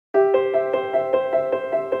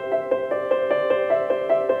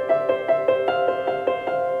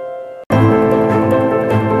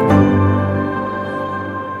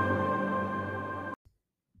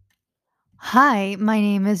Hi, my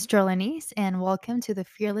name is Drolanice, and welcome to the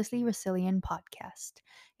Fearlessly Resilient podcast,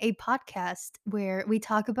 a podcast where we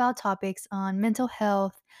talk about topics on mental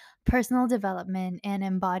health, personal development, and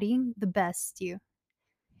embodying the best you.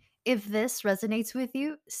 If this resonates with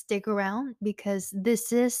you, stick around because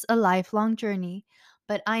this is a lifelong journey,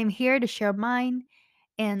 but I'm here to share mine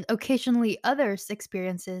and occasionally others'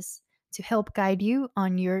 experiences to help guide you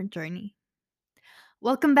on your journey.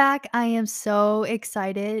 Welcome back. I am so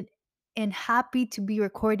excited and happy to be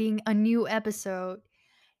recording a new episode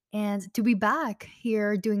and to be back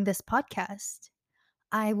here doing this podcast.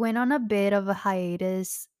 I went on a bit of a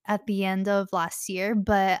hiatus at the end of last year,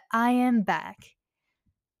 but I am back.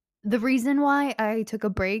 The reason why I took a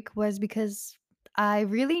break was because I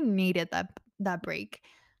really needed that break.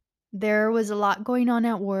 There was a lot going on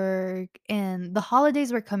at work and the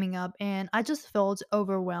holidays were coming up and I just felt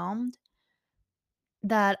overwhelmed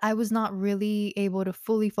that I was not really able to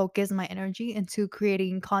fully focus my energy into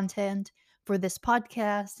creating content for this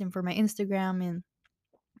podcast and for my Instagram. And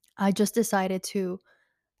I just decided to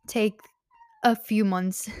take a few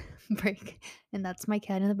months break. And that's my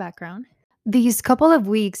cat in the background. These couple of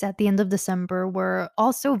weeks at the end of December were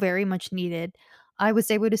also very much needed. I was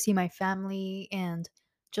able to see my family and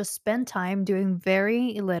just spend time doing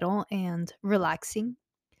very little and relaxing.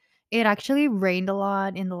 It actually rained a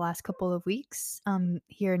lot in the last couple of weeks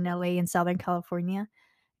here in LA in Southern California.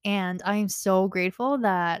 And I'm so grateful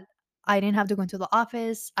that I didn't have to go into the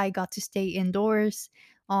office. I got to stay indoors,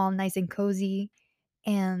 all nice and cozy.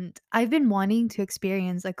 And I've been wanting to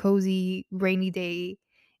experience a cozy rainy day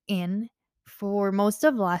in for most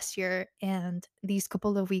of last year. And these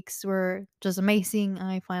couple of weeks were just amazing.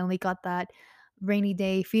 I finally got that rainy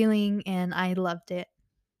day feeling and I loved it.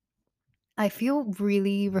 I feel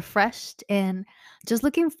really refreshed and just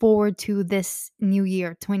looking forward to this new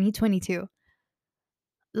year, 2022.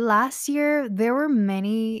 Last year, there were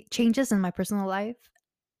many changes in my personal life.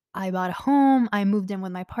 I bought a home, I moved in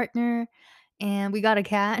with my partner, and we got a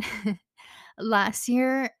cat. Last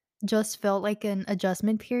year just felt like an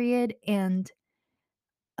adjustment period and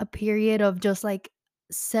a period of just like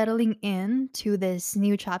settling in to this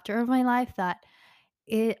new chapter of my life that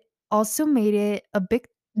it also made it a bit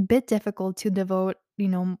difficult to devote,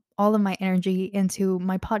 all of my energy into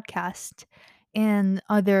my podcast and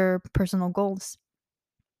other personal goals.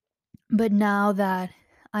 But now that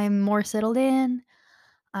I'm more settled in,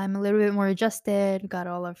 I'm a little bit more adjusted, got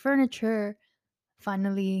all our furniture,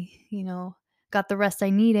 finally, got the rest I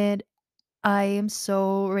needed. I am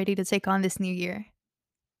so ready to take on this new year.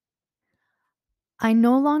 I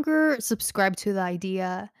no longer subscribe to the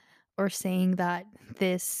idea or saying that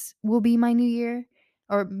this will be my new year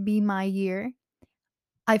or be my year.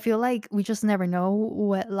 I feel like we just never know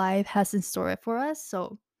what life has in store for us.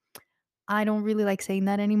 So I don't really like saying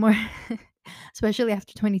that anymore, especially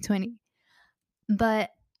after 2020. But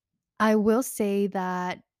I will say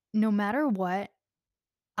that no matter what,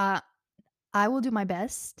 uh, I will do my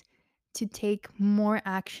best to take more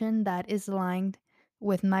action that is aligned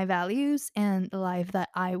with my values and the life that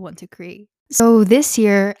I want to create. So this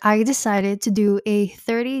year, I decided to do a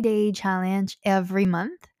 30-day challenge every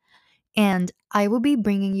month, and I will be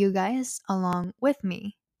bringing you guys along with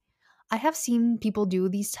me. I have seen people do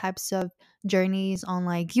these types of journeys on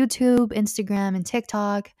like YouTube, Instagram, and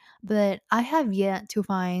TikTok, but I have yet to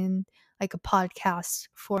find like a podcast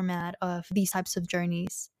format of these types of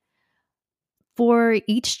journeys. For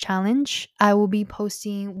each challenge, I will be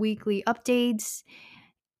posting weekly updates,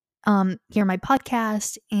 here on my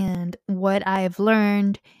podcast, and what I've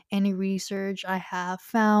learned, any research I have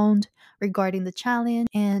found regarding the challenge,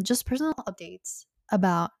 and just personal updates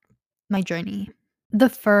about my journey. The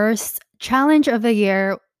first challenge of the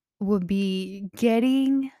year would be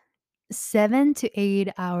getting 7 to 8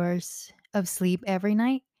 hours of sleep every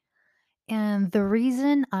night. And the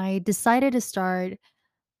reason I decided to start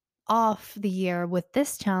off the year with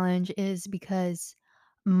this challenge is because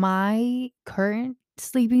my current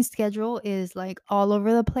sleeping schedule is like all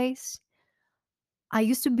over the place. I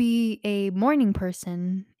used to be a morning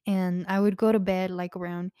person and I would go to bed like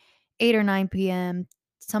around 8 or 9 p.m.,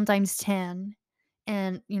 sometimes 10,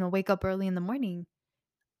 and wake up early in the morning.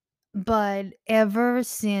 But ever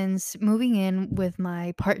since moving in with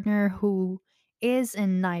my partner who is a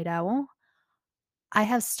night owl, I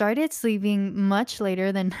have started sleeping much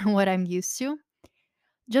later than what I'm used to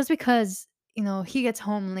just because, he gets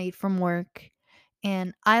home late from work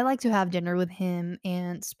and I like to have dinner with him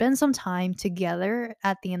and spend some time together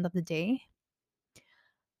at the end of the day.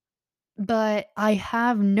 But I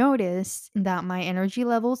have noticed that my energy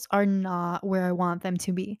levels are not where I want them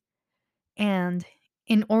to be. And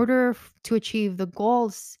in order to achieve the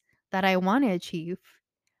goals that I want to achieve,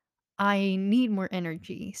 I need more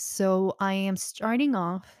energy. So I am starting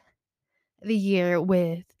off the year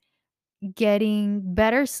with getting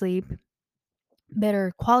better sleep,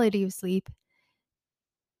 better quality of sleep,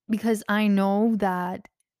 because I know that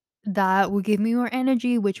that will give me more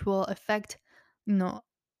energy, which will affect, you know,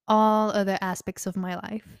 all other aspects of my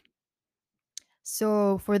life.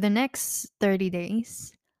 So for the next 30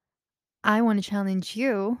 days, I want to challenge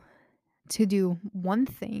you to do one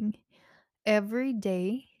thing every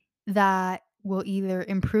day that will either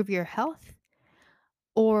improve your health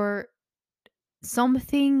or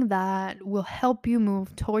something that will help you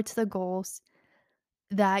move towards the goals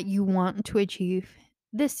that you want to achieve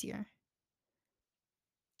this year.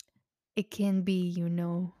 It can be,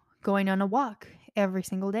 going on a walk every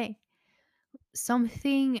single day.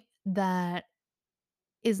 Something that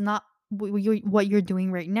is not what you're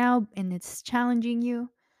doing right now and it's challenging you,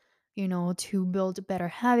 to build a better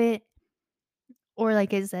habit or,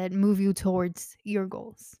 like I said, move you towards your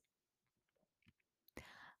goals.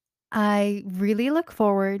 I really look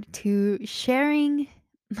forward to sharing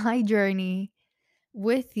my journey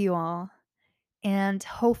with you all, and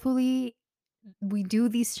hopefully we do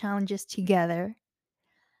these challenges together.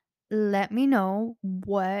 Let me know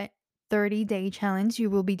what 30-day challenge you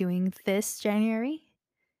will be doing this January.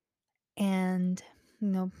 And,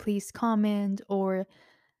 please comment or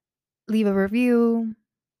leave a review.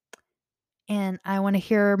 And I want to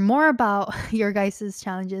hear more about your guys'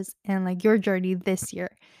 challenges and like your journey this year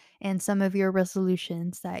and some of your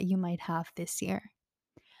resolutions that you might have this year.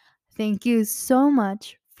 Thank you so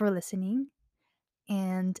much for listening.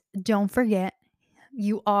 And don't forget,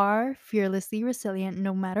 you are fearlessly resilient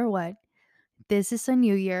no matter what. This is a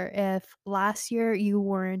new year. If last year you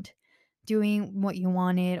weren't doing what you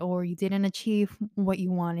wanted or you didn't achieve what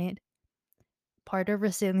you wanted, part of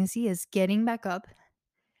resiliency is getting back up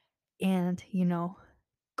and,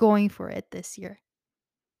 going for it this year.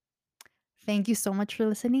 Thank you so much for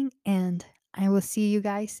listening, and I will see you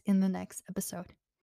guys in the next episode.